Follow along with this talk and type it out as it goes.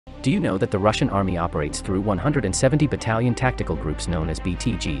Do you know that the Russian army operates through 170 battalion tactical groups known as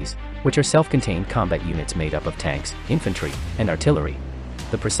BTGs, which are self-contained combat units made up of tanks, infantry, and artillery?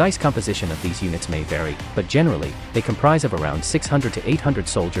 The precise composition of these units may vary, but generally, they comprise of around 600 to 800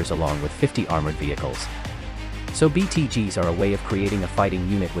 soldiers along with 50 armored vehicles. So BTGs are a way of creating a fighting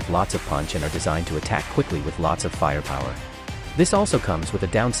unit with lots of punch and are designed to attack quickly with lots of firepower. This also comes with a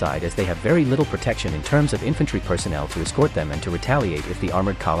downside as they have very little protection in terms of infantry personnel to escort them and to retaliate if the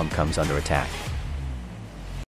armored column comes under attack.